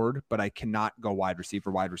my board, but I cannot go wide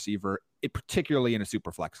receiver, particularly in a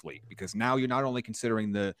super flex league, because now you're not only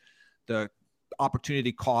considering the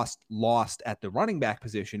opportunity cost lost at the running back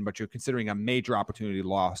position, but you're considering a major opportunity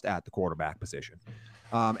lost at the quarterback position.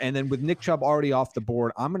 And then with Nick Chubb already off the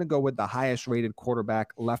board, I'm going to go with the highest rated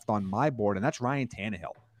quarterback left on my board, and that's Ryan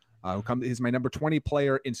Tannehill. He's my number 20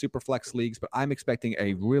 player in Superflex leagues, but I'm expecting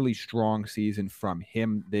a really strong season from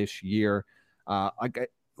him this year.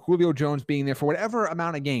 Julio Jones being there for whatever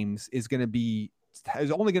amount of games is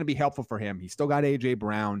only going to be helpful for him. He's still got A.J.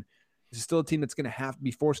 Brown. This is still a team that's going to have to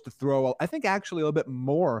be forced to throw, I think, actually a little bit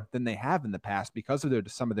more than they have in the past because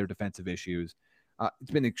of some of their defensive issues.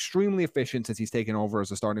 It's been extremely efficient since he's taken over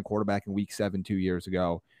as a starting quarterback in Week 7 2 years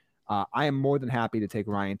ago. I am more than happy to take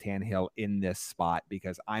Ryan Tannehill in this spot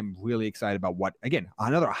because I'm really excited about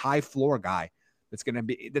another high floor guy that's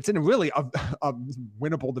in a really a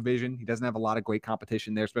winnable division. He doesn't have a lot of great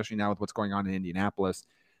competition there, especially now with what's going on in Indianapolis.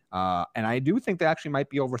 And I do think they actually might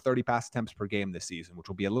be over 30 pass attempts per game this season, which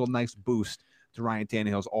will be a little nice boost to Ryan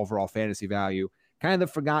Tannehill's overall fantasy value. Kind of the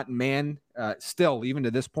forgotten man, still, even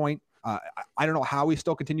to this point. I don't know how he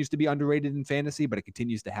still continues to be underrated in fantasy, but it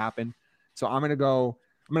continues to happen. So I'm going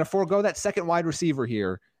to forego that second wide receiver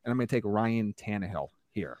here, and I'm going to take Ryan Tannehill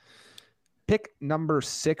here. Pick number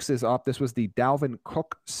 6 is up. This was the Dalvin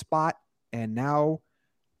Cook spot, and now,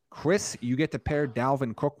 Chris, you get to pair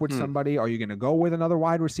Dalvin Cook with somebody. Are you going to go with another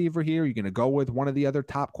wide receiver here? Are you going to go with one of the other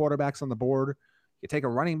top quarterbacks on the board? You take a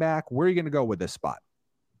running back. Where are you going to go with this spot?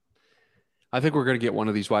 I think we're going to get one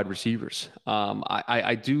of these wide receivers.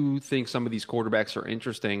 I do think some of these quarterbacks are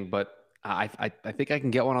interesting, but I think I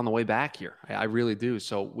can get one on the way back here. I really do.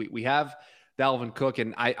 So we have Dalvin Cook,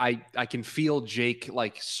 and I can feel Jake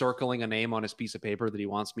like circling a name on his piece of paper that he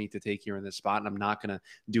wants me to take here in this spot, and I'm not going to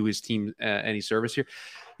do his team any service here.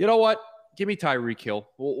 You know what? Give me Tyreek Hill.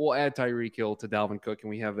 We'll add Tyreek Hill to Dalvin Cook, and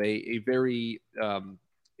we have a very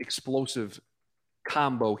explosive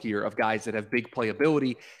combo here of guys that have big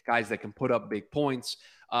playability, guys that can put up big points.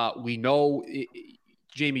 We know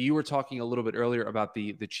Jamie, you were talking a little bit earlier about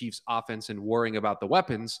the Chiefs offense and worrying about the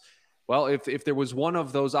weapons. Well, if there was one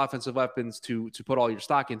of those offensive weapons to put all your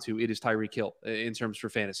stock into, it is Tyreek Hill in terms for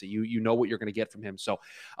fantasy. You know what you're going to get from him. So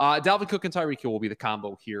Dalvin Cook and Tyreek Hill will be the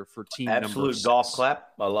combo here for team number 6. Absolute golf clap.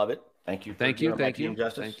 I love it. Thank you. Thank you.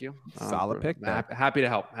 Solid pick. Happy to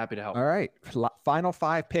help. All right. Final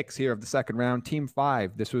 5 picks here of the second round. Team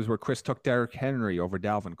 5. This was where Chris took Derrick Henry over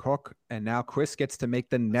Dalvin Cook. And now Chris gets to make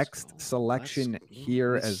the next selection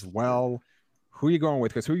here as well. Who are you going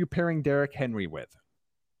with, Chris? Who are you pairing Derrick Henry with?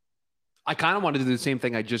 I kind of wanted to do the same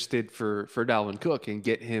thing I just did for Dalvin Cook and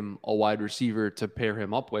get him a wide receiver to pair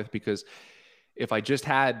him up with, because if I just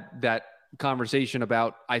had that conversation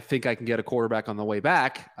about I think I can get a quarterback on the way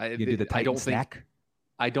back, I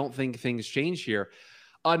don't think things change here.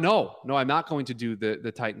 No, I'm not going to do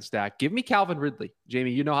the Titan stack. Give me Calvin Ridley.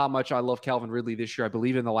 Jamie, you know how much I love Calvin Ridley this year. I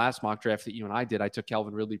believe in the last mock draft that you and I did, I took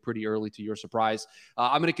Calvin Ridley pretty early to your surprise.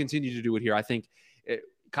 I'm going to continue to do it here. I think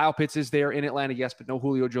Kyle Pitts is there in Atlanta, yes, but no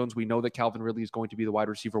Julio Jones. We know that Calvin Ridley is going to be the wide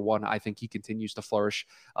receiver 1. I think he continues to flourish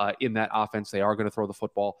in that offense. They are going to throw the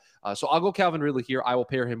football. So I'll go Calvin Ridley here. I will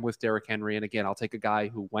pair him with Derrick Henry. And again, I'll take a guy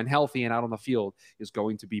who, when healthy and out on the field, is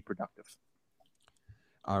going to be productive.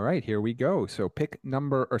 All right, here we go. So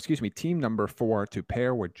team number 4 to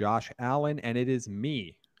pair with Josh Allen, and it is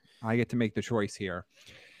me. I get to make the choice here.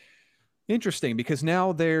 Interesting, because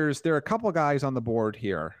now there are a couple of guys on the board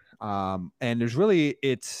here. And I'm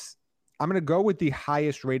going to go with the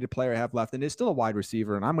highest rated player I have left, and it's still a wide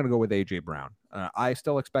receiver, and I'm going to go with A.J. Brown. I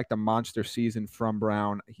still expect a monster season from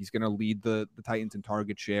Brown. He's going to lead the Titans in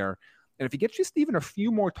target share. And if he gets just even a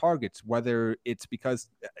few more targets, whether it's because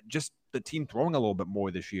just the team throwing a little bit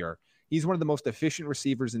more this year, he's one of the most efficient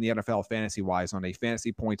receivers in the NFL fantasy-wise on a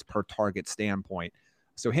fantasy points per target standpoint.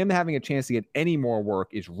 So him having a chance to get any more work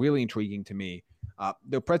is really intriguing to me.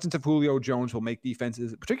 The presence of Julio Jones will make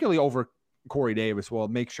defenses, particularly over Corey Davis, will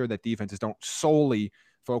make sure that defenses don't solely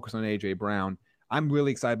focus on A.J. Brown. I'm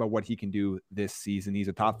really excited about what he can do this season. He's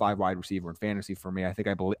a top 5 wide receiver in fantasy for me.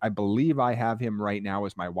 I believe I have him right now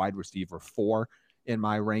as my wide receiver 4 in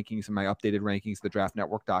my rankings, in my updated rankings,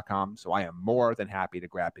 thedraftnetwork.com. So I am more than happy to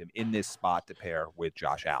grab him in this spot to pair with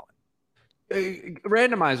Josh Allen.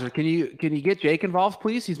 Randomizer, can you get Jake involved,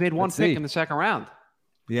 please? He's made one pick in the second round.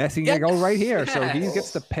 Yes, he's going to go right here. So he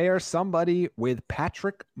gets to pair somebody with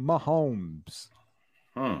Patrick Mahomes.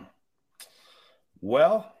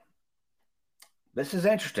 Well, this is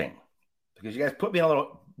interesting because you guys put me in a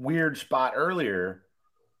little weird spot earlier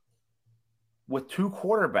with 2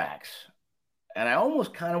 quarterbacks, and I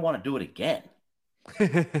almost kind of want to do it again.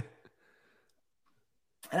 And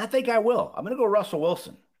I think I will. I'm going to go Russell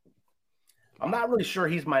Wilson. I'm not really sure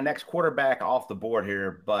he's my next quarterback off the board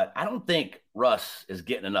here, but I don't think Russ is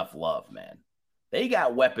getting enough love, man. They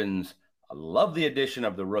got weapons. I love the addition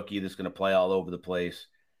of the rookie that's going to play all over the place.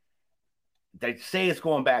 They say it's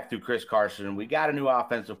going back through Chris Carson. We got a new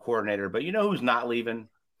offensive coordinator, but you know who's not leaving?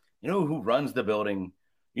 You know who runs the building?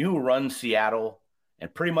 You know who runs Seattle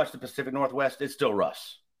and pretty much the Pacific Northwest? It's still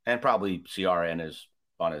Russ, and probably Ciara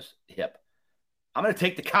on his hip. I'm going to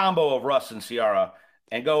take the combo of Russ and Ciara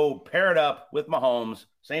and go pair it up with Mahomes.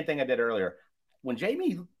 Same thing I did earlier. When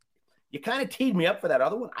Jamie, you kind of teed me up for that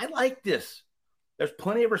other one. I like this. There's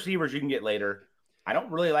plenty of receivers you can get later. I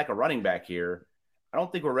don't really like a running back here. I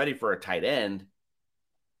don't think we're ready for a tight end.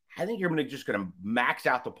 I think you're just going to max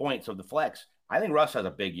out the points of the flex. I think Russ has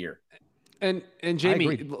a big year. And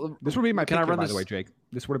Jamie, this would be my pick here, by the way, Jake.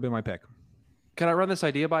 This would have been my pick. Can I run this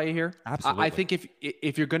idea by you here? Absolutely. I think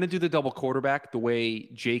if you're going to do the double quarterback the way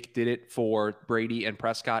Jake did it for Brady and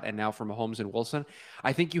Prescott and now for Mahomes and Wilson,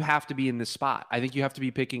 I think you have to be in this spot. I think you have to be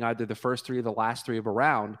picking either the first 3 or the last 3 of a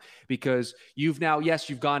round because you've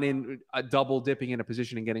gone in a double dipping in a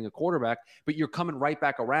position and getting a quarterback, but you're coming right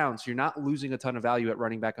back around. So you're not losing a ton of value at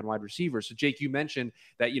running back and wide receiver. So Jake, you mentioned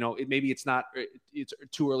that, maybe it's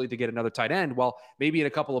too early to get another tight end. Well, maybe in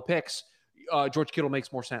a couple of picks, George Kittle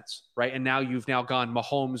makes more sense, right? And now you've gone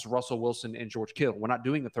Mahomes, Russell Wilson, and George Kittle. We're not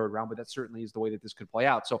doing the third round, but that certainly is the way that this could play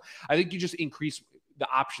out. So I think you just increase the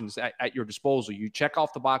options at your disposal. You check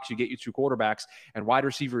off the box, you get your 2 quarterbacks, and wide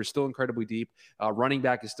receiver is still incredibly deep. Running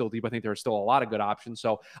back is still deep. I think there are still a lot of good options.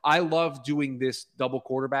 So I love doing this double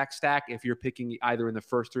quarterback stack if you're picking either in the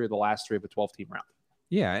first 3 or the last 3 of a 12-team round.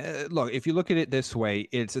 Yeah, look, if you look at it this way,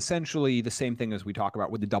 it's essentially the same thing as we talk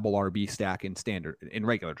about with the double RB stack in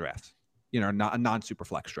regular drafts. Not a non-super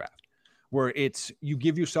flex draft, where you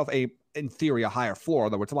give yourself in theory, a higher floor,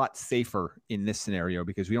 though it's a lot safer in this scenario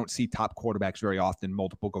because we don't see top quarterbacks very often,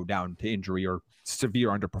 multiple go down to injury or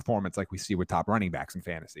severe underperformance like we see with top running backs in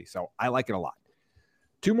fantasy. So I like it a lot.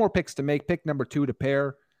 2 more picks to make. Pick number 2 to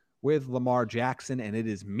pair with Lamar Jackson, and it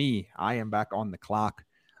is me. I am back on the clock.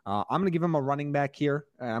 I'm going to give him a running back here.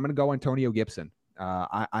 I'm going to go Antonio Gibson.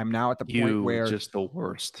 I'm now at the point where just the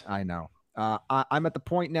worst. I know. I'm at the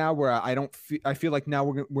point now where I feel like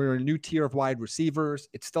now we're a new tier of wide receivers.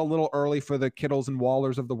 It's still a little early for the Kittles and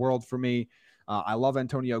Wallers of the world for me. I love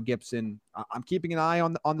Antonio Gibson. I'm keeping an eye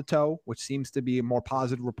on the toe, which seems to be more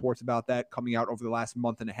positive reports about that coming out over the last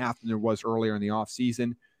month and a half than there was earlier in the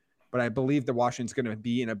offseason. But I believe that Washington's going to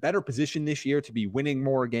be in a better position this year to be winning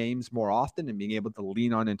more games more often and being able to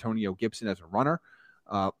lean on Antonio Gibson as a runner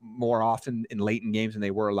more often in late in games than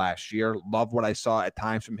they were last year. Love what I saw at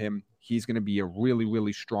times from him. He's going to be a really,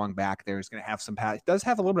 really strong back there. He's going to have some pass. He does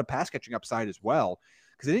have a little bit of pass catching upside as well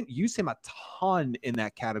because they didn't use him a ton in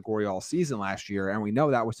that category all season last year. And we know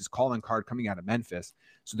that was his calling card coming out of Memphis.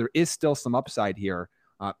 So there is still some upside here.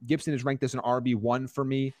 Gibson is ranked as an RB1 for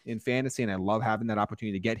me in fantasy, and I love having that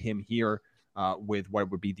opportunity to get him here with what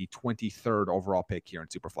would be the 23rd overall pick here in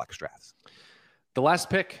Superflex drafts. The last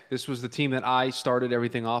pick, this was the team that I started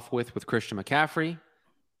everything off with Christian McCaffrey.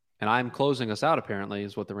 And I'm closing us out, apparently,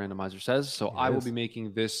 is what the randomizer says. So I will be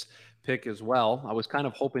making this pick as well. I was kind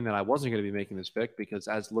of hoping that I wasn't going to be making this pick because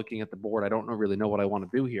as looking at the board, I don't really know what I want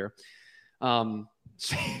to do here.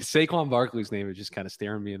 Saquon Barkley's name is just kind of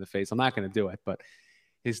staring me in the face. I'm not going to do it, but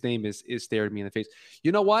his name is staring me in the face.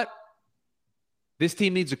 You know what? This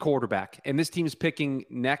team needs a quarterback, and this team is picking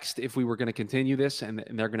next if we were going to continue this, and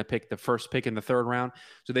they're going to pick the first pick in the 3rd round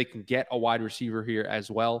so they can get a wide receiver here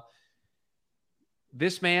as well.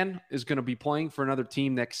 This man is going to be playing for another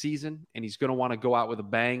team next season, and he's going to want to go out with a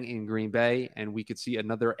bang in Green Bay, and we could see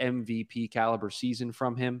another MVP caliber season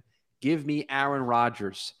from him. Give me Aaron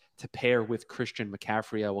Rodgers to pair with Christian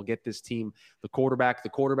McCaffrey. I will get this team the quarterback. The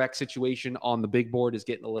quarterback situation on the big board is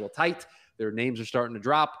getting a little tight. Their names are starting to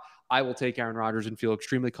drop. I will take Aaron Rodgers and feel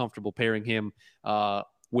extremely comfortable pairing him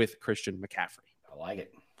with Christian McCaffrey. I like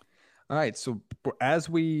it. All right, so as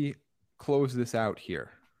we close this out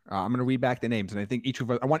here, I'm going to read back the names, and I think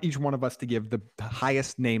I want each one of us to give the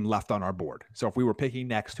highest name left on our board. So if we were picking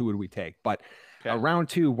next, who would we take? But round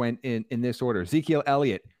 2 went in this order: Ezekiel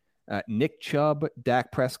Elliott, Nick Chubb,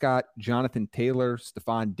 Dak Prescott, Jonathan Taylor,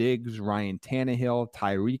 Stephon Diggs, Ryan Tannehill,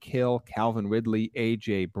 Tyreek Hill, Calvin Ridley,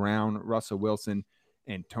 A.J. Brown, Russell Wilson,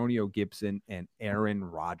 Antonio Gibson, and Aaron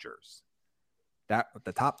Rodgers. That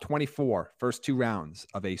the top 24 first 2 rounds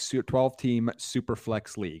of a 12-team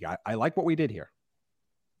Superflex league. I like what we did here.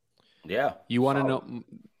 Yeah. You want to know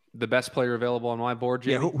the best player available on my board,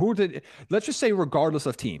 Jamie? Yeah, who did? Let's just say regardless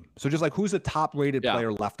of team. So just like who's the top-rated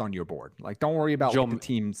player left on your board? Like, don't worry about the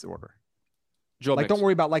team's order. Joe like, Mixon. don't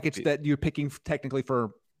worry about like it's that you're picking technically for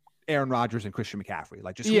Aaron Rodgers and Christian McCaffrey.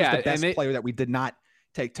 Like, just who's the best player that we did not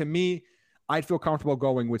take? To me, I'd feel comfortable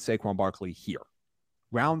going with Saquon Barkley here.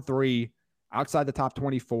 Round 3, outside the top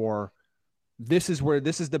 24. This is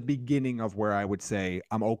the beginning of where I would say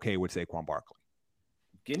I'm okay with Saquon Barkley.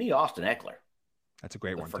 Give me Austin Eckler. That's a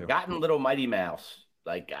great one, Forgotten little Mighty Mouse.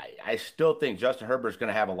 Like, I still think Justin Herbert's going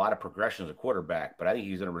to have a lot of progression as a quarterback, but I think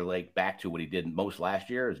he's going to relate back to what he did most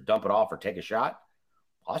last year, is dump it off or take a shot.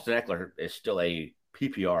 Austin Eckler is still a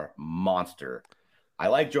PPR monster. I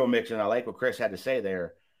like Joe Mixon. I like what Chris had to say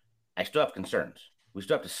there. I still have concerns. We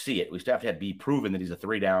still have to see it. We still have to be proven that he's a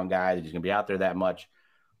 3-down guy, that he's going to be out there that much.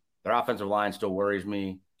 Their offensive line still worries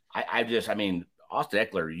me. I mean, Austin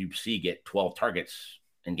Eckler, you see get 12 targets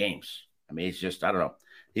in games. I mean, it's just, I don't know.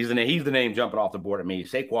 He's the name jumping off the board at me.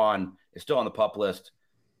 Saquon is still on the PUP list.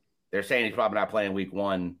 They're saying he's probably not playing week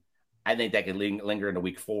 1. I think that could linger into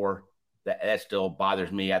week 4. That still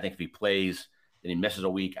bothers me. I think if he plays, then he misses a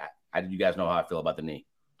week. You guys know how I feel about the knee.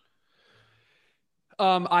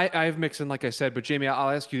 I have Mixon, like I said, but Jamie,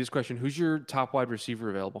 I'll ask you this question: who's your top wide receiver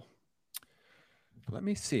available? Let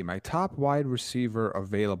me see. My top wide receiver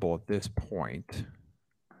available at this point.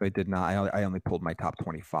 I did not. I only pulled my top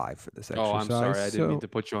 25 for this exercise. Oh, I'm sorry. I didn't mean to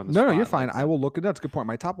put you on the spot. No, you're fine. I will look at that. That's a good point.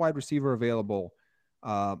 My top wide receiver available.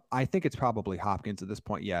 I think it's probably Hopkins at this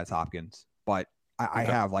point. Yeah, it's Hopkins. But I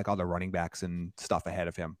have like other running backs and stuff ahead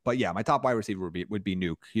of him. But yeah, my top wide receiver would be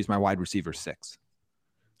Nuke. He's my wide receiver 6.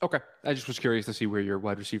 Okay. I just was curious to see where your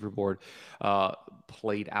wide receiver board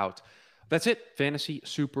played out. That's it. Fantasy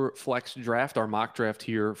Super Flex Draft, our mock draft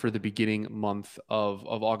here for the beginning month of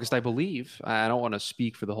August, I believe. I don't want to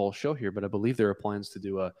speak for the whole show here, but I believe there are plans to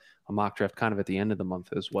do a mock draft kind of at the end of the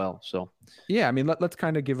month as well. So, yeah, I mean, let's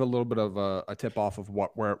kind of give a little bit of a tip off of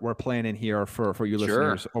what we're planning here for you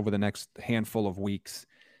listeners over the next handful of weeks.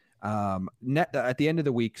 At the end of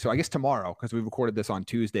the week, so I guess tomorrow, because we recorded this on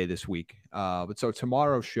Tuesday this week. But so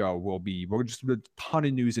tomorrow's show we're just a ton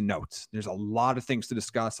of news and notes. There's a lot of things to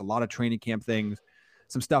discuss, a lot of training camp things,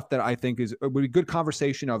 some stuff that I think would be good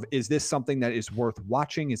conversation of, is this something that is worth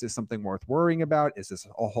watching? Is this something worth worrying about? Is this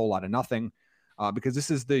a whole lot of nothing? Because this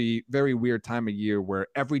is the very weird time of year where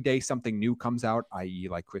every day something new comes out, i.e.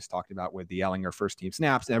 like Chris talked about with the Ellinger first team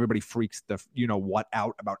snaps, and everybody freaks the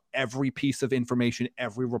out about every piece of information,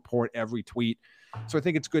 every report, every tweet. So I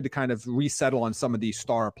think it's good to kind of resettle on some of these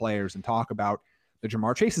star players and talk about the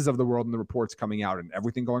Jamar Chases of the world and the reports coming out and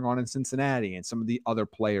everything going on in Cincinnati and some of the other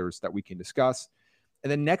players that we can discuss. And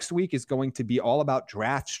then next week is going to be all about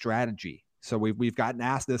draft strategy. So we've gotten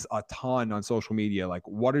asked this a ton on social media, like,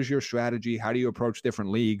 what is your strategy? How do you approach different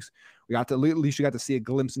leagues? At least you got to see a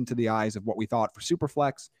glimpse into the eyes of what we thought for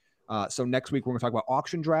Superflex. So next week, we're going to talk about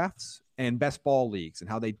auction drafts and best ball leagues and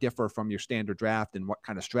how they differ from your standard draft and what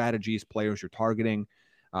kind of strategies, players you're targeting.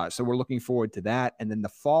 So we're looking forward to that. And then the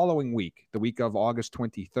following week, the week of August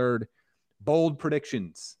 23rd, bold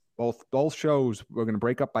predictions. Both shows, we're going to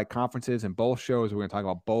break up by conferences, and both shows, we're going to talk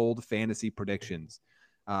about bold fantasy predictions.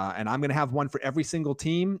 And I'm going to have one for every single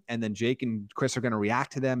team, and then Jake and Chris are going to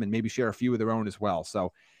react to them and maybe share a few of their own as well.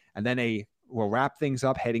 So, and then we'll wrap things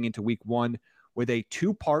up heading into week 1 with a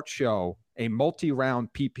 2-part show, a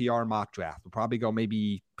multi-round PPR mock draft. We'll probably go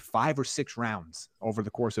maybe 5 or 6 rounds over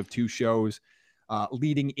the course of 2 shows,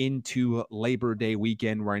 leading into Labor Day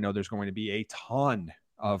weekend, where I know there's going to be a ton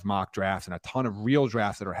of mock drafts and a ton of real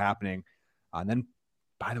drafts that are happening. And then,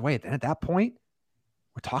 by the way, then at that point,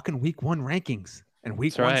 we're talking week 1 rankings. And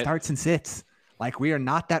week 1 starts and sits. Like, we are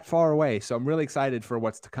not that far away. So I'm really excited for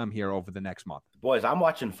what's to come here over the next month. Boys, I'm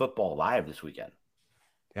watching football live this weekend.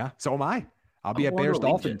 Yeah, so am I. I'll be at Bears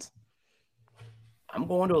Dolphins. I'm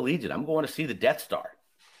going to Allegiant. I'm going to see the Death Star.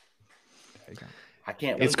 There you go. I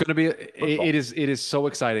can't wait. It's going to be it is so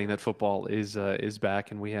exciting that football is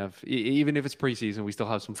back, and we have, even if it's preseason, we still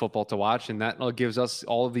have some football to watch, and that gives us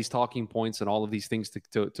all of these talking points and all of these things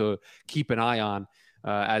to keep an eye on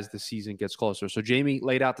as the season gets closer. So Jamie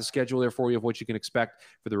laid out the schedule there for you of what you can expect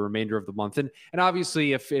for the remainder of the month. And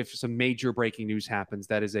obviously if some major breaking news happens,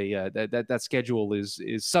 that is that schedule is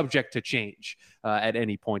subject to change at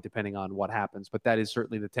any point, depending on what happens. But that is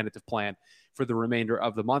certainly the tentative plan for the remainder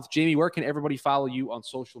of the month. Jamie, where can everybody follow you on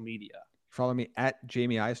social media? Follow me at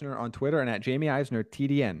Jamie Eisner on Twitter and at Jamie Eisner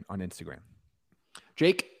TDN on Instagram.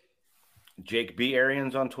 Jake B.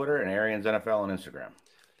 Arians on Twitter and Arians NFL on Instagram.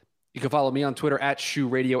 You can follow me on Twitter at Shoe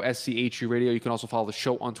Radio, SCHU Radio. You can also follow the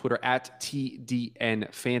show on Twitter at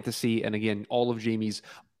TDN Fantasy. And again, all of Jamie's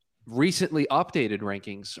recently updated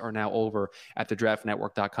rankings are now over at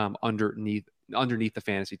thedraftnetwork.com underneath the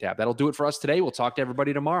fantasy tab. That'll do it for us today. We'll talk to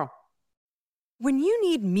everybody tomorrow. When you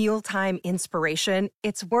need mealtime inspiration,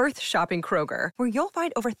 it's worth shopping Kroger, where you'll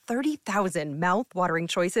find over 30,000 mouth-watering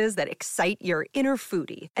choices that excite your inner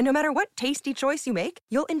foodie. And no matter what tasty choice you make,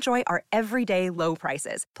 you'll enjoy our everyday low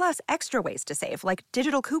prices, plus extra ways to save, like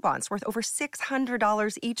digital coupons worth over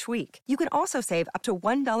 $600 each week. You can also save up to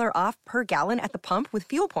 $1 off per gallon at the pump with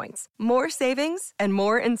fuel points. More savings and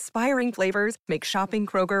more inspiring flavors make shopping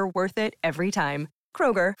Kroger worth it every time.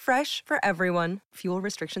 Kroger, fresh for everyone. Fuel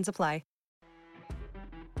restrictions apply.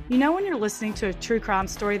 You know when you're listening to a true crime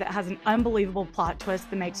story that has an unbelievable plot twist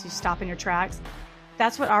that makes you stop in your tracks?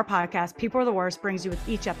 That's what our podcast, People Are the Worst, brings you with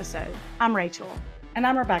each episode. I'm Rachel. And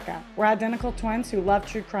I'm Rebecca. We're identical twins who love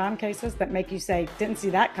true crime cases that make you say, didn't see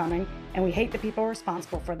that coming, and we hate the people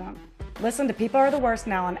responsible for them. Listen to People Are the Worst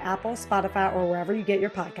now on Apple, Spotify, or wherever you get your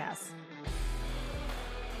podcasts.